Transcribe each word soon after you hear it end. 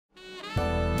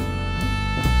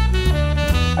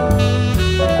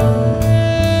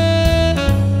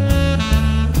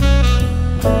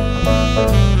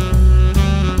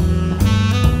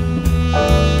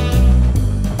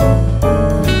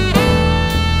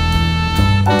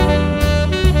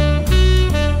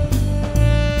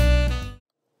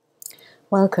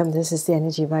Welcome. This is the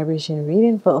energy vibration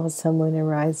reading for all Sun, Moon, and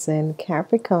Rising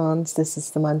Capricorns. This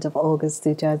is the month of August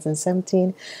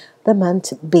 2017. The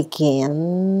month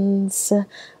begins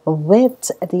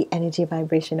with the energy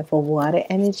vibration of a water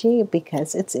energy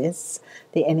because it is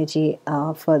the energy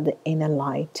for the inner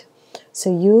light. So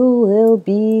you will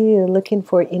be looking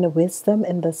for inner wisdom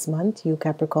in this month. You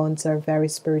Capricorns are very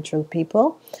spiritual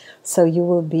people. So you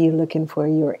will be looking for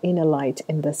your inner light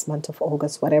in this month of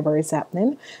August, whatever is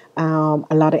happening. A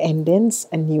lot of endings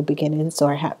and new beginnings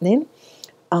are happening.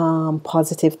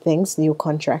 Positive things, new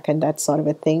contract and that sort of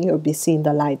a thing. You'll be seeing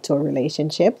the light to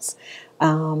relationships.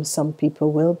 Some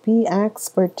people will be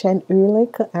asked for early.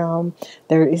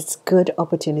 There is good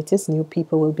opportunities. New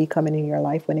people will be coming in your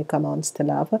life when it comes to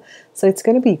love. So it's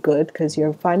going to be good because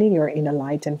you're finding your inner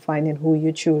light and finding who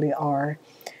you truly are.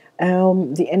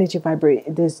 The energy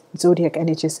vibrate, this zodiac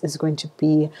energies is going to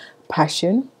be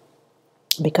passion,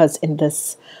 because in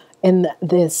this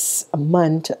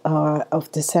month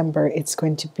of December, it's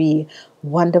going to be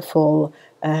wonderful.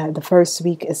 The first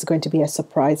week is going to be a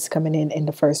surprise coming in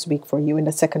the first week for you. In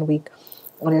the second week,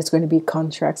 there's going to be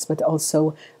contracts, but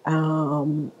also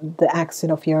the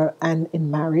action of your and in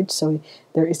marriage. So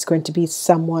there is going to be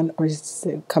someone or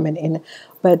coming in.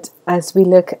 But as we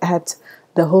look at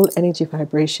the whole energy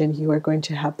vibration, you are going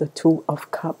to have the Two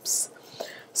of Cups.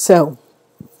 So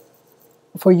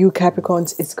for you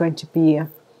Capricorns, it's going to be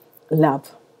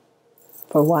love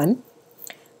for one,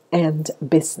 and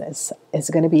business. It's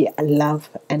going to be love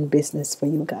and business for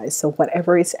you guys. So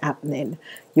whatever is happening,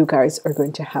 you guys are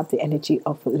going to have the energy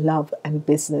of love, and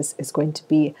business is going to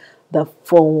be the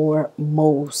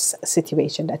foremost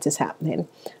situation that is happening.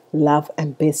 Love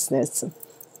and business.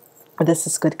 This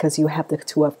is good because you have the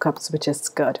Two of Cups, which is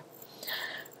good.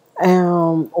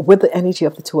 With the energy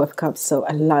of the Two of Cups, so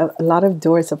a lot of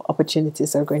doors of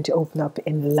opportunities are going to open up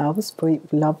in love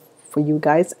for you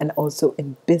guys, and also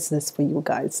in business for you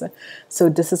guys. So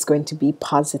this is going to be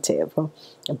positive.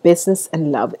 Business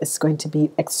and love is going to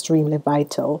be extremely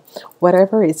vital.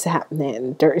 Whatever is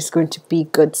happening, there is going to be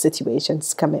good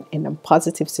situations coming in, and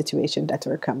positive situations that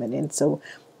are coming in. So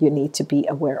you need to be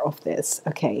aware of this.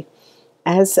 Okay.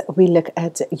 As we look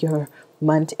at your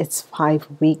month, it's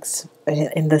 5 weeks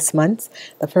in this month.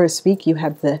 The first week you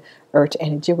have the earth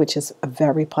energy, which is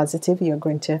very positive. You're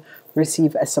going to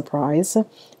receive a surprise.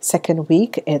 Second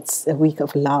week, it's a week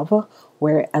of love,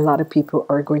 where a lot of people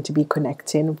are going to be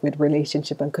connecting with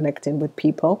relationship and connecting with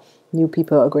people. New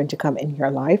people are going to come in your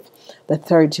life. The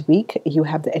third week, you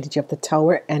have the energy of the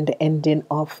Tower and the ending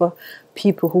of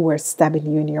people who were stabbing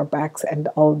you in your backs and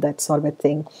all that sort of a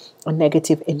thing. A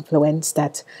negative influence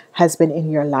that has been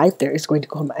in your life, there is going to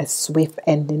come a swift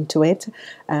ending to it.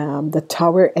 The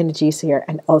Tower energy is here,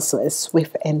 and also a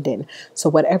swift ending. So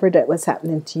whatever that was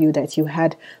happening to you, that you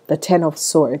had the Ten of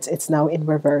Swords, it's now in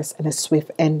reverse, and a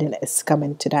swift ending is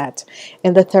coming to that.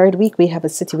 In the third week, we have a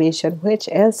situation which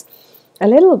is a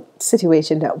little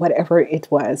situation that whatever it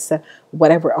was,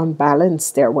 whatever unbalance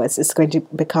there was, is going to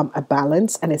become a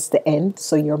balance, and it's the end.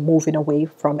 So you're moving away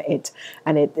from it,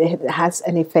 and it has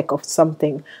an effect of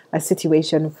something, a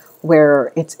situation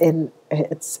where it's in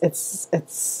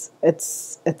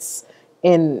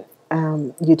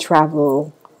you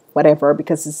travel, whatever,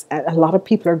 because it's, a lot of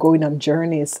people are going on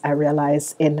journeys, I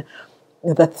realize, in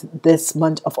this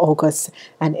month of August,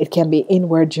 and it can be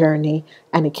inward journey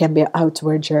and it can be an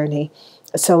outward journey.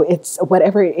 So it's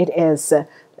whatever it is,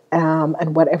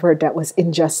 and whatever that was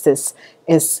injustice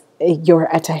is, you're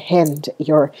at a end,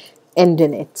 you're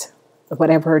ending it.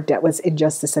 Whatever that was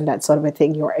injustice and that sort of a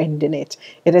thing, you're ending it.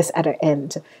 It is at an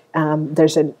end.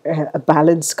 There's a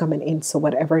balance coming in. So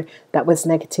whatever that was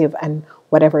negative and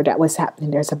whatever that was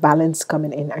happening, there's a balance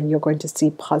coming in, and you're going to see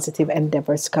positive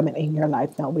endeavors coming in your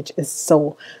life now, which is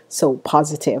so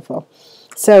positive.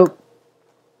 So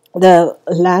the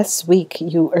last week,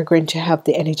 you are going to have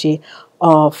the energy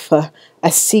of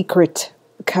a secret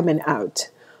coming out.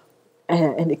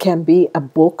 And it can be a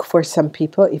book for some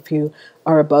people if you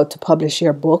are about to publish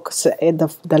your book. So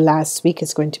the last week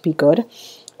is going to be good.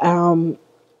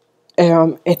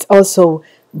 It's also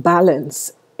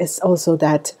balance. It's also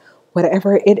that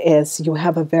whatever it is, you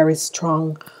have a very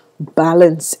strong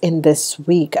balance in this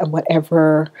week, and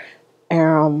whatever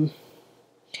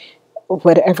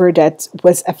that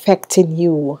was affecting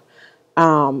you,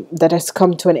 that has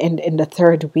come to an end in the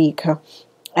third week,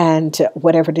 and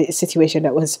whatever the situation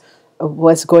that was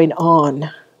going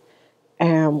on,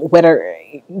 whether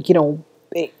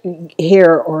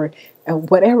here or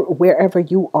whatever, wherever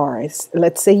you are.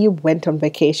 Let's say you went on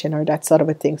vacation or that sort of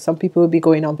a thing. Some people will be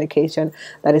going on vacation,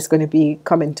 that is going to be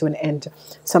coming to an end.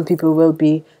 Some people will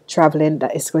be traveling,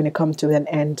 that is going to come to an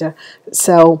end.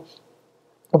 So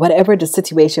whatever the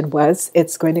situation was,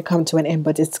 it's going to come to an end,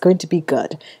 but it's going to be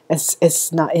good. It's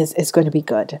going to be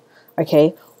good.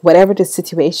 Okay, whatever the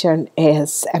situation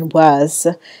is and was,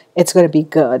 it's going to be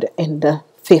good in the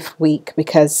 5th week,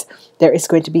 because there is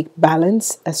going to be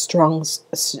balance, a strong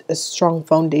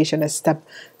foundation, a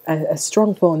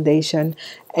strong foundation,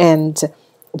 and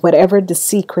whatever the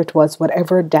secret was,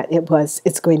 whatever that it was,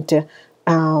 it's going to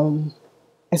come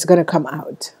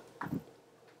out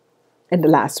in the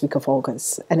last week of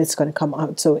August, and it's going to come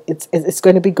out. So it's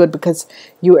going to be good, because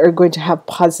you are going to have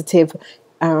positive,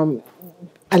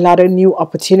 a lot of new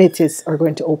opportunities are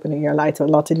going to open in your life. A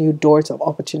lot of new doors of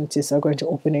opportunities are going to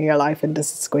open in your life, and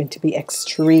this is going to be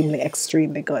extremely,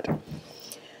 extremely good.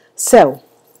 So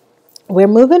we're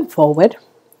moving forward,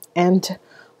 and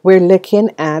we're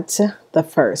looking at the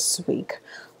first week.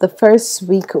 The first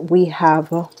week we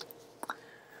have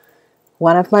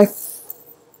one of my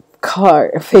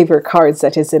favorite cards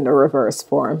that is in the reverse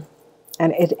form,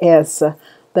 and it is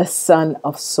the Son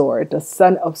of Sword. The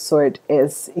Son of Sword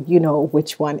is, you know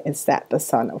which one is that, the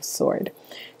Son of Sword.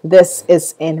 This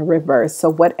is in reverse. So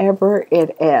whatever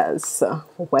it is,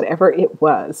 whatever it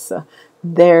was,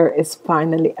 there is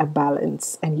finally a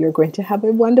balance, and you're going to have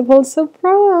a wonderful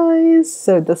surprise.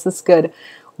 So this is good.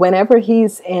 Whenever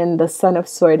he's in, the Son of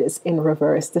Sword is in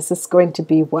reverse, this is going to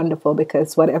be wonderful,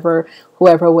 because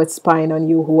whoever was spying on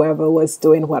you, whoever was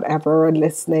doing whatever, or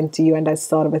listening to you and that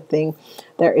sort of a thing,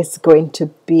 there is going to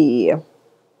be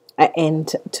an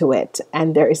end to it,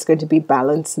 and there is going to be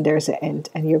balance, and there's an end,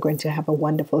 and you're going to have a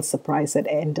wonderful surprise at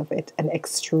the end of it, an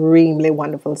extremely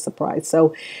wonderful surprise.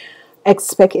 So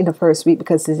expect in the first week,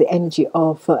 because it's the energy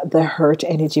of the hurt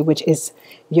energy, which is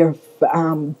your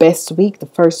best week, the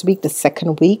first week, the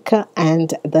second week,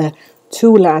 and the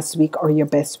 2 last week are your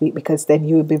best week, because then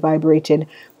you will be vibrating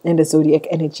in the zodiac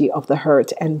energy of the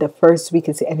hurt, and the first week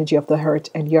is the energy of the hurt,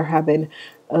 and you're having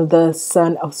the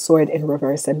Son of Sword in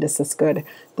reverse, and this is good.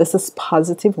 This is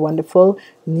positive, wonderful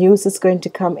news is going to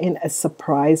come in. A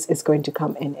surprise is going to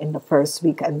come in the first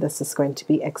week, and this is going to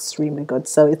be extremely good.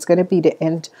 So it's going to be the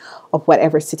end of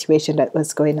whatever situation that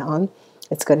was going on.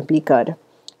 It's going to be good.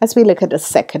 As we look at the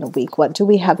second week, what do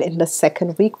we have in the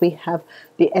second week? We have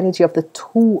the energy of the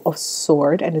Two of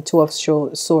Sword, and the Two of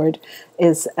Sword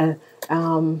is a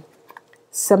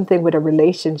something with a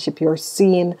relationship. You're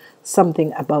seeing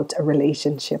something about a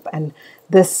relationship, and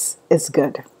this is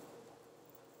good.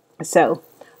 So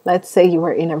let's say you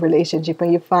are in a relationship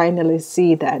and you finally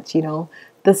see that, you know,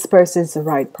 this person is the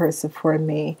right person for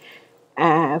me,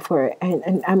 and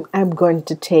I'm going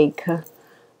to take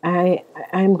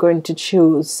I'm going to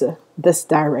choose this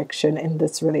direction in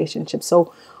this relationship.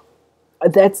 So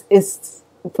that is,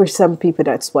 for some people,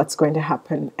 that's what's going to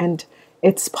happen, and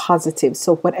it's positive.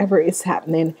 So whatever is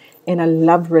happening in a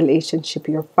love relationship,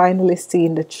 you're finally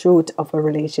seeing the truth of a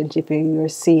relationship, and you're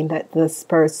seeing that this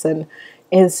person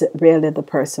is really the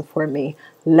person for me.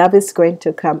 Love is going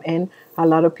to come in. A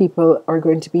lot of people are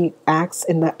going to be asked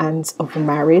in the hands of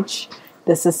marriage.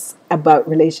 This is about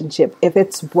relationship. If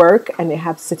it's work and you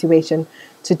have situation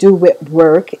to do with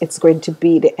work, it's going to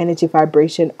be the energy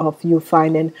vibration of you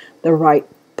finding the right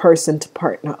person to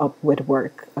partner up with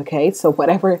work. Okay, so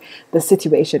whatever the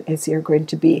situation is, you're going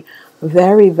to be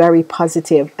very, very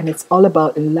positive, and it's all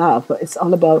about love. It's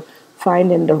all about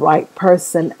finding the right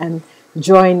person and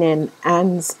joining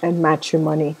hands and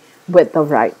matrimony with the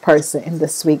right person in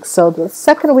this week. So the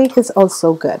second week is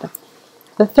also good.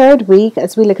 The third week,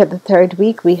 as we look at the third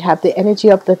week, we have the energy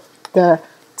of the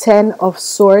Ten of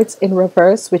Swords in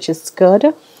reverse, which is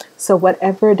good. So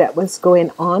whatever that was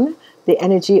going on, the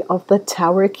energy of the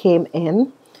Tower came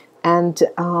in and,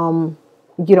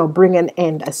 bring an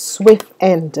end, a swift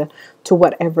end to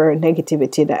whatever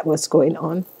negativity that was going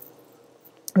on,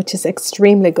 which is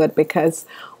extremely good, because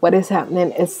what is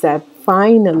happening is that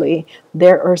finally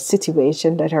there are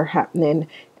situations that are happening,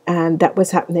 and that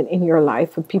was happening in your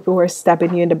life. People were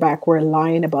stabbing you in the back, were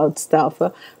lying about stuff.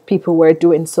 People were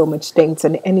doing so much things,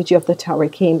 and the energy of the Tower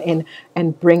came in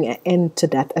and bring an end to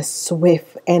that, a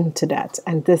swift end to that.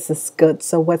 And this is good.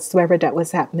 So whatsoever that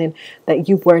was happening that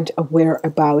you weren't aware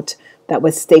about that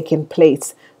was taking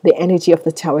place, the energy of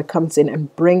the Tower comes in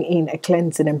and bring in a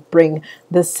cleansing and bring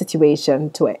this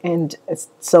situation to an end.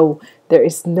 So there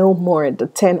is no more, the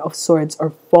Ten of Swords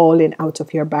are falling out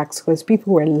of your backs, because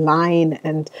people were lying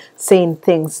and saying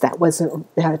things that wasn't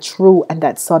true and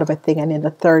that sort of a thing. And in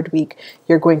the third week,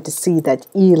 you're going to see that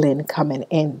healing coming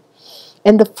in.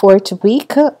 In the fourth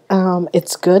week,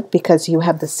 it's good because you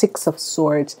have the Six of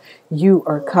Swords. You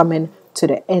are coming to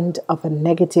the end of a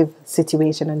negative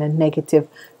situation and a negative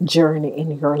journey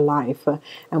in your life.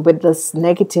 And with this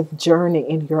negative journey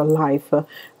in your life,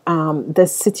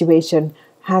 this situation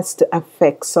has to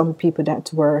affect some people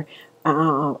that were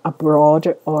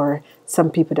abroad, or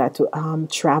some people that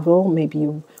travel. Maybe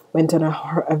you went on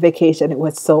a vacation, it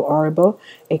was so horrible.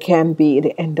 It can be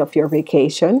the end of your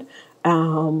vacation.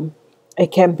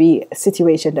 It can be a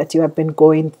situation that you have been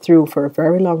going through for a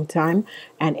very long time,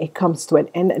 and it comes to an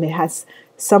end, and it has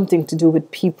something to do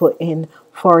with people in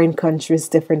foreign countries,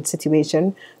 different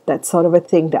situation, that sort of a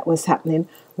thing that was happening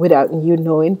without you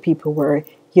knowing. People were,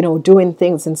 doing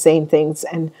things and saying things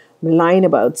and lying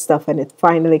about stuff, and it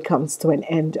finally comes to an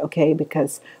end, okay?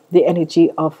 Because the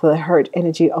energy of the hurt,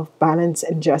 energy of balance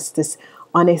and justice,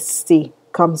 honesty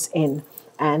comes in,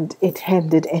 and it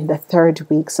ended in the third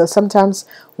week. So sometimes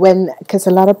because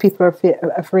a lot of people are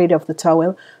afraid of the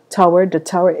tower, the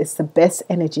tower is the best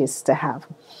energies to have,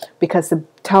 because the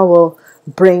tower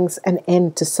brings an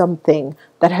end to something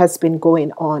that has been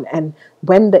going on. And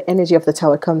when the energy of the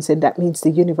tower comes in, that means the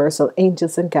universal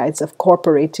angels and guides have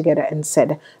cooperated together and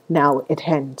said, now it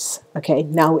ends. Okay,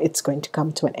 now it's going to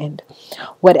come to an end.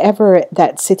 Whatever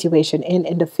that situation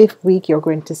in the fifth week, you're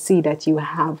going to see that you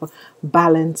have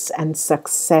balance and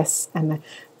success, and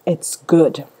it's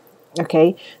good.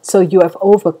 Okay, so you have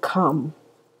overcome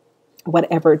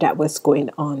whatever that was going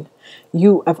on.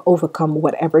 You have overcome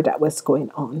whatever that was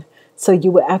going on. So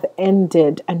you will have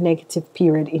ended a negative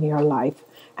period in your life,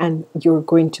 and you're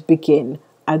going to begin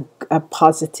a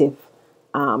positive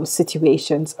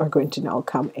situations are going to now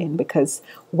come in, because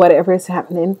whatever is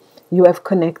happening, you have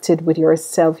connected with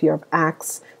yourself. You have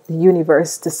asked the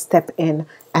universe to step in,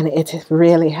 and it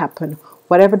really happened.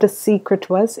 Whatever the secret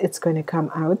was, it's going to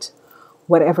come out.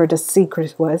 Whatever the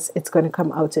secret was, it's going to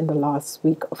come out in the last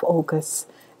week of August,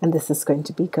 and this is going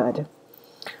to be good.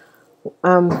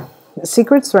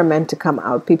 Secrets were meant to come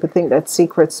out. People think that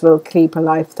secrets will keep a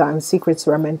lifetime. Secrets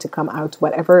were meant to come out.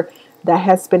 Whatever that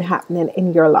has been happening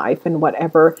in your life, and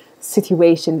whatever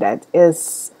situation that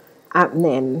is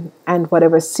happening, and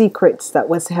whatever secrets that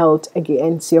was held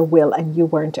against your will and you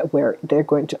weren't aware, they're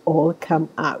going to all come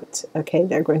out. Okay,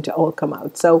 they're going to all come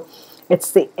out. So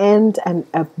it's the end and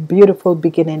a beautiful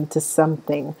beginning to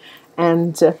something,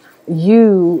 and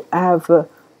you have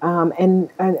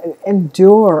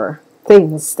endure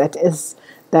things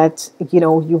that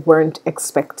you weren't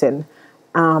expecting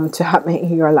to happen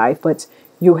in your life, but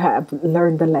you have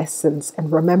learned the lessons.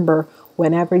 And remember,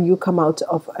 whenever you come out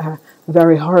of a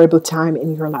very horrible time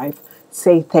in your life,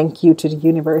 say thank you to the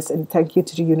universe and thank you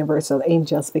to the universal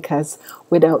angels, because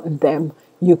without them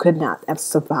you could not have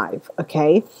survived.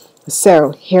 Okay,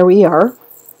 so here we are.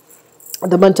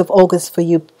 The month of August for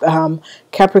you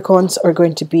Capricorns are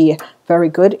going to be very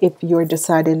good. If you're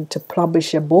deciding to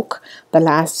publish a book, the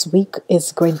last week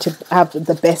is going to have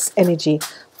the best energy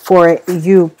for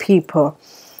you people.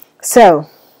 So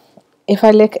if I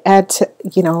look at,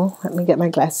 let me get my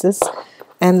glasses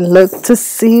and look to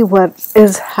see what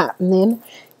is happening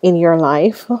in your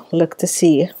life. Look to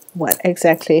see what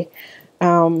exactly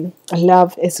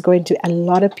love is going to. A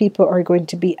lot of people are going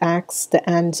to be asked the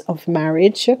hands of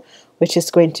marriage, which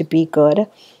is going to be good.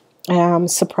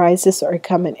 Surprises are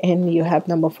coming in. You have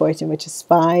number 14, which is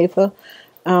 5.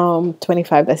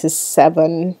 25, that is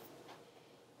 7.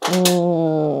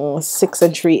 6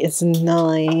 and 3 is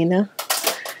 9.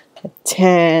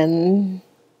 10.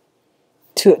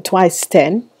 Twice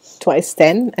 10,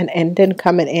 an ending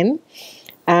coming in.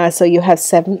 So you have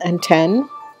 7 and 10.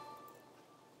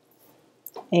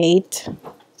 8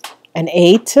 and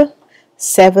 8.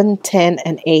 7, 10,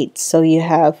 and 8. So you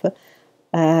have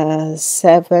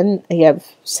 7. You have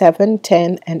 7,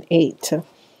 10, and 8.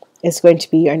 It's going to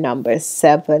be your numbers: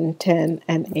 7, 10,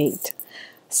 and 8.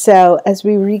 So as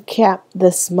we recap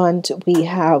this month, we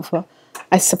have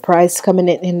a surprise coming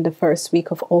in the first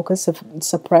week of August. A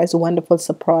surprise, a wonderful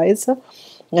surprise.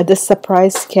 This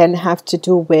surprise can have to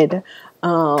do with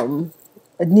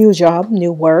a new job,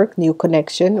 new work, new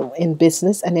connection in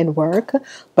business and in work,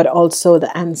 but also the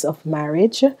hands of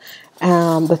marriage.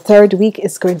 The third week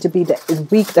is going to be the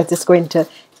week that is going to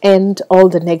end all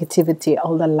the negativity,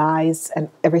 all the lies and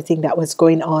everything that was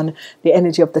going on. The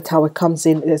energy of the tower comes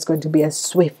in. There's going to be a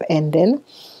swift ending.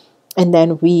 And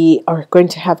then we are going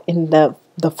to have in the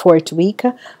fourth week,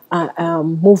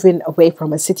 moving away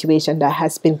from a situation that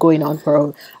has been going on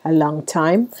for a long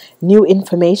time. New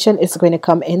information is going to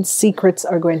come in. Secrets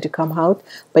are going to come out,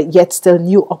 but yet still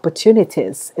new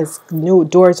opportunities, new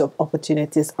doors of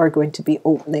opportunities are going to be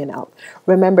opening up.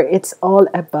 Remember, it's all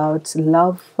about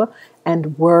love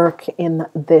and work in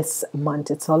this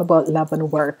month. It's all about love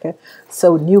and work.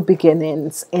 So new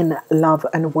beginnings in love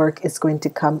and work is going to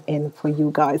come in for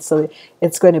you guys. So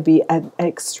it's going to be an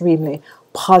extremely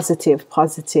positive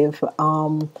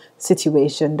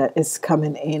situation that is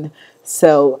coming in.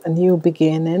 So a new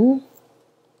beginning,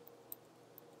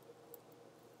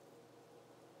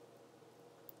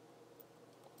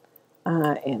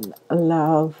 in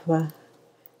love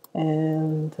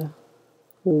and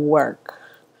work.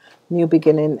 New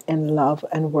beginning in love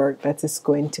and work that is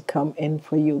going to come in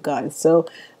for you guys. So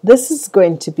this is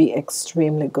going to be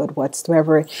extremely good,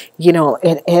 whatsoever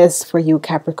it is for you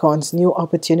Capricorns. New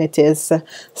opportunities,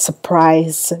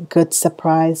 surprise, good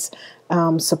surprise,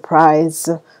 surprise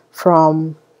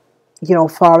from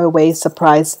far away,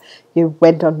 surprise you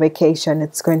went on vacation.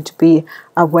 It's going to be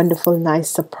a wonderful, nice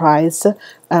surprise.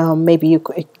 Maybe you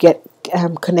could get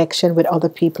connection with other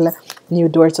people. New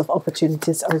doors of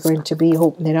opportunities are going to be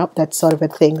opening up, that sort of a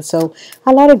thing. So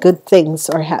a lot of good things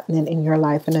are happening in your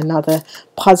life, and another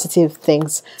positive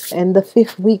things. In the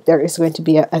 5th week, there is going to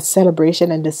be a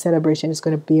celebration, and the celebration is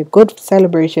going to be a good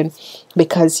celebration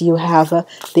because you have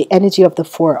the energy of the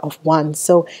 4 of Wands.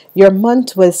 So your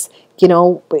month was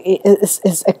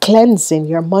is a cleansing.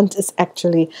 Your month is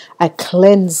actually a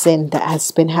cleansing that has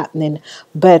been happening.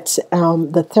 But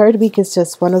the 3rd week is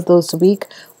just one of those weeks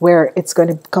where it's going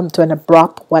to come to an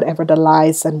abrupt, whatever the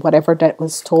lies and whatever that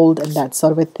was told and that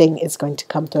sort of a thing is going to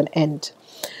come to an end.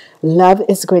 Love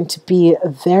is going to be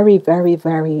very, very,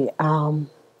 very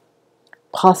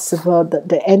possible.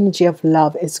 The energy of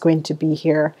love is going to be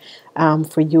here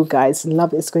for you guys.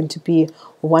 Love is going to be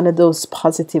one of those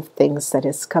positive things that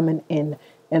is coming in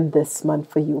this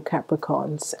month for you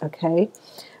Capricorns. Okay,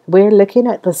 we're looking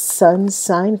at the sun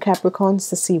sign Capricorns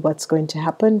to see what's going to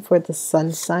happen for the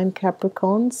sun sign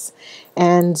Capricorns,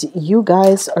 and you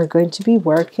guys are going to be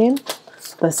working.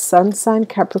 The sun sign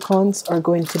Capricorns are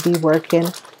going to be working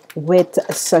with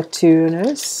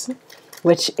Saturnus,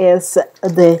 which is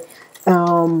the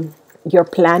your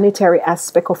planetary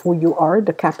aspect of who you are,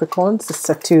 the Capricorns, the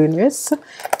Saturnus.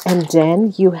 And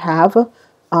then you have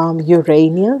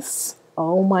Uranus.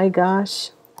 Oh my gosh,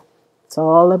 it's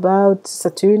all about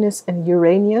Saturnus and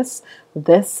Uranus.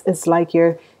 This is like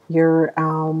your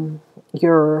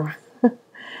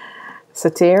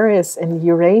Sagittarius and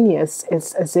Uranus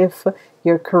is as if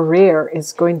your career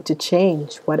is going to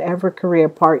change. Whatever career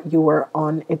part you were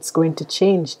on, it's going to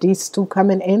change. These two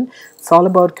coming in, it's all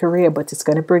about career, but it's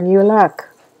going to bring you luck.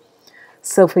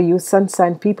 So for you sun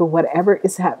sign people, whatever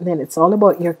is happening, it's all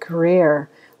about your career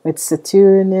with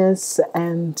Saturnus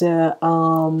and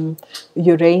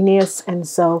Uranus. And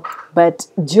so, but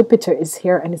Jupiter is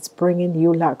here and it's bringing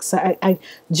you luck. So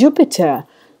Jupiter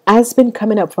has been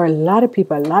coming up for a lot of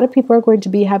people. A lot of people are going to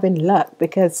be having luck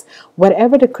because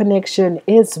whatever the connection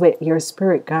is with your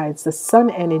spirit guides, the sun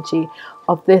energy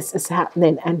of this is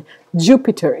happening, and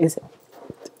Jupiter is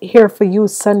here for you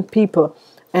sun people.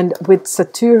 And with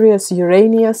Saturnius,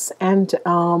 Uranus, and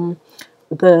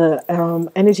the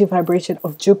energy vibration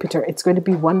of Jupiter, it's going to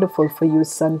be wonderful for you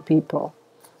sun people.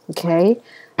 Okay,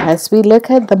 as we look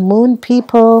at the moon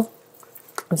people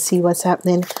and see what's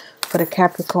happening for the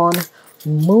Capricorn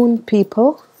moon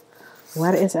people.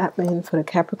 What is happening for the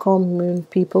Capricorn moon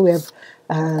people? We have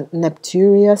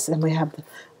Neptunius and we have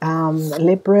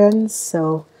Librans.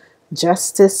 So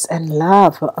justice and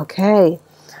love. Okay,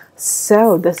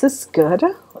 so this is good.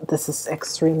 This is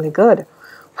extremely good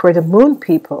for the moon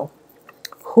people.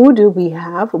 Who do we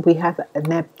have? We have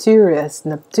Neptunius.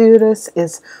 Neptunius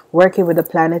is working with the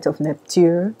planet of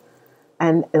Neptune.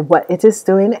 And what it is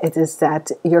doing, it is that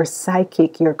you're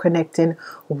psychic, you're connecting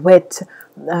with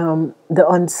the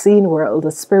unseen world,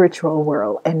 the spiritual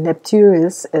world. And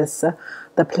Neptunus is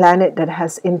the planet that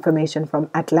has information from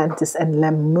Atlantis and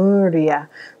Lemuria.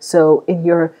 So in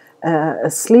your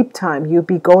sleep time, you'll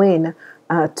be going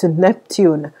to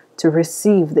Neptune to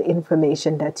receive the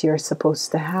information that you're supposed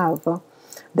to have.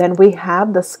 Then we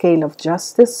have the scale of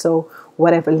justice. So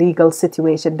whatever legal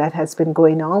situation that has been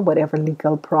going on, whatever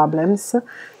legal problems,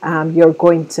 you're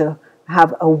going to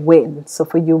have a win. So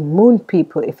for you moon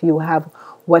people, if you have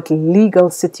what legal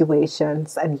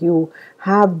situations and you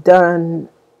have done,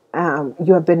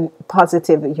 you have been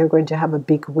positive, you're going to have a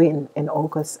big win in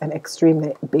August, an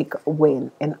extremely big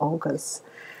win in August.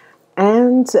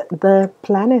 And the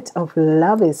planet of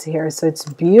love is here, so it's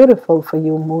beautiful for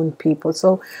you moon people.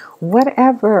 So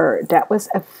whatever that was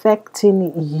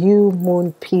affecting you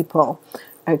moon people,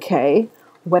 okay,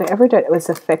 whatever that was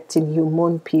affecting you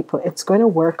moon people, it's going to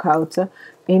work out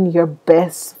in your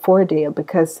best for deal,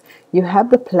 because you have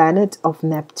the planet of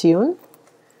Neptune,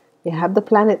 you have the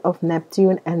planet of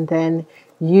Neptune, and then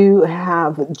you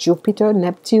have Jupiter,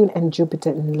 Neptune and Jupiter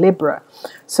in Libra.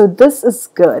 So this is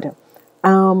good.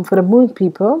 For the moon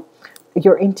people,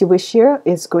 your intuition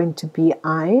is going to be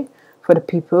high. For for the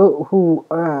people who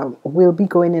will be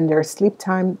going in their sleep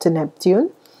time to Neptune.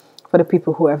 For the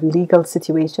people who have legal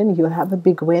situation, you'll have a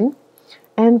big win.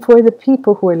 And for the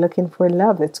people who are looking for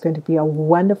love, it's going to be a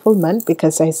wonderful month,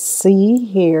 because I see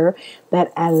here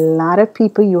that a lot of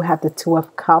people, you have the Two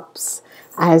of Cups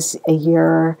as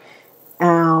your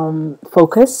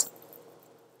focus.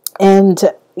 And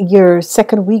your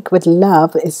second week with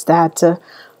love is that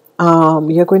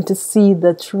you're going to see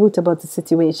the truth about the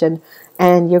situation,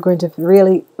 and you're going to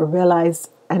really realize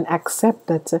and accept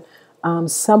that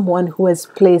someone who is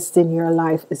placed in your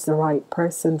life is the right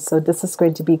person. So this is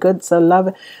going to be good. So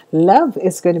love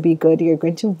is going to be good. You're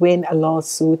going to win a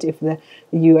lawsuit if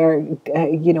you are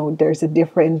there's a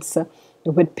difference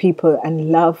with people and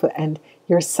love, and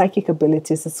your psychic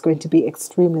abilities is going to be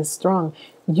extremely strong.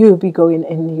 You'll be going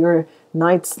in your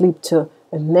night sleep to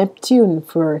Neptune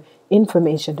for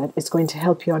information that is going to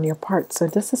help you on your part. So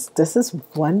this is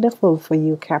wonderful for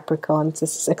you, Capricorns.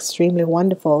 This is extremely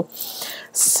wonderful.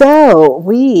 So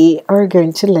we are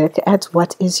going to look at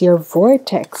what is your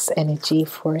vortex energy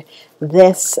for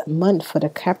this month for the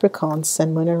Capricorns,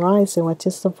 Sun, Moon, and Rising. What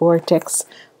is the vortex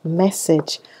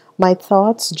message? My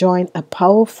thoughts join a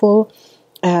powerful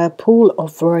pool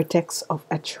of vortex of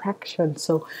attraction.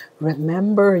 So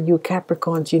remember, you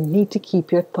Capricorns, you need to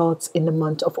keep your thoughts in the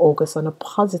month of August on a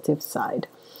positive side.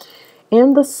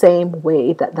 In the same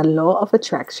way that the law of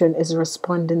attraction is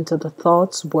responding to the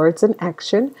thoughts, words, and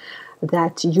action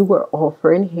that you were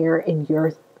offering here in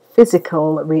your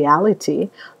physical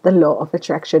reality, the law of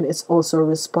attraction is also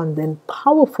responding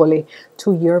powerfully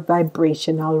to your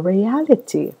vibrational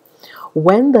reality.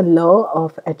 When the law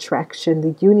of attraction,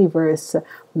 the universe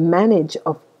manage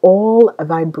of all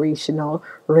vibrational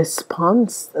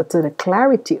response to the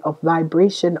clarity of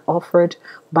vibration offered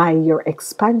by your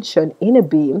expansion inner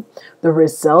being, the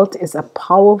result is a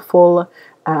powerful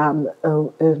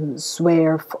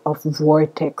sphere of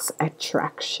vortex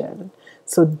attraction.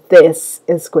 So this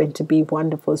is going to be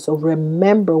wonderful. So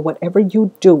remember, whatever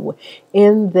you do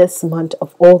in this month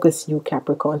of August, you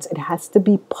Capricorns, it has to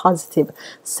be positive.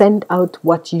 Send out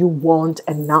what you want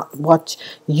and not what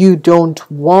you don't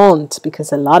want,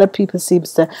 because a lot of people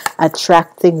seems to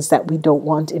attract things that we don't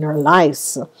want in our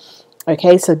lives.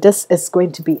 Okay, so this is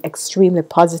going to be extremely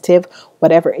positive.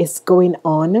 Whatever is going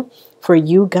on for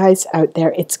you guys out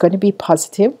there, it's going to be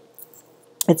positive.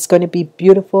 It's going to be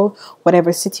beautiful.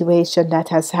 Whatever situation that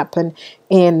has happened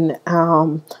in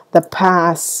the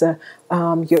past,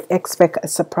 you expect a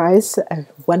surprise, a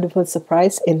wonderful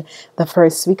surprise in the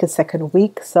first week, a second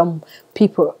week. Some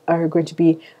people are going to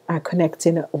be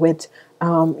connecting with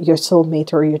your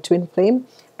soulmate or your twin flame,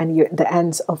 and the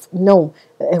ends of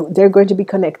they're going to be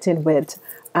connecting with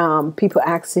people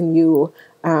asking you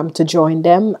to join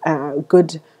them.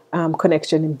 Good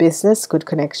connection in business, good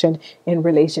connection in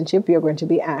relationship. You're going to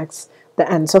be asked the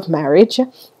ends of marriage.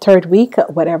 Third week,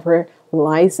 whatever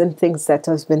lies and things that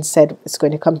has been said is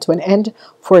going to come to an end.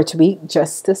 Fourth week,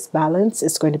 justice, balance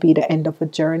is going to be the end of a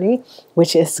journey,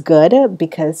 which is good,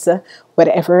 because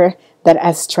whatever that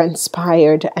has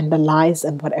transpired and the lies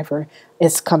and whatever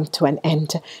is come to an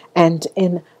end. And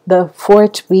in the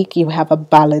fourth week, you have a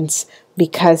balance,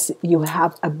 because you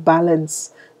have a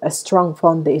balance, a strong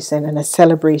foundation, and a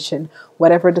celebration.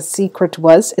 Whatever the secret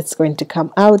was, it's going to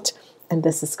come out, and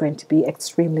this is going to be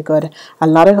extremely good. A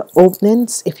lot of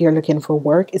openings. If you're looking for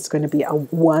work, it's going to be a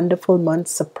wonderful month.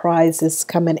 Surprises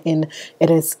coming in. It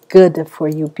is good for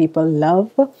you people.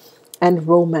 Love and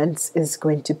romance is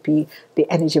going to be the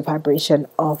energy vibration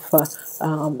of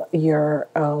your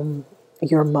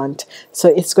month. So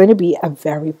it's going to be a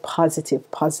very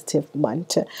positive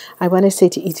month. I want to say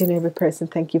to each and every person,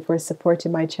 thank you for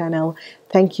supporting my channel.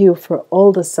 Thank you for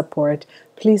all the support.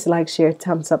 Please like, share,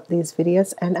 thumbs up these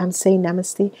videos, and I'm saying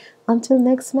namaste until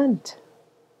next month.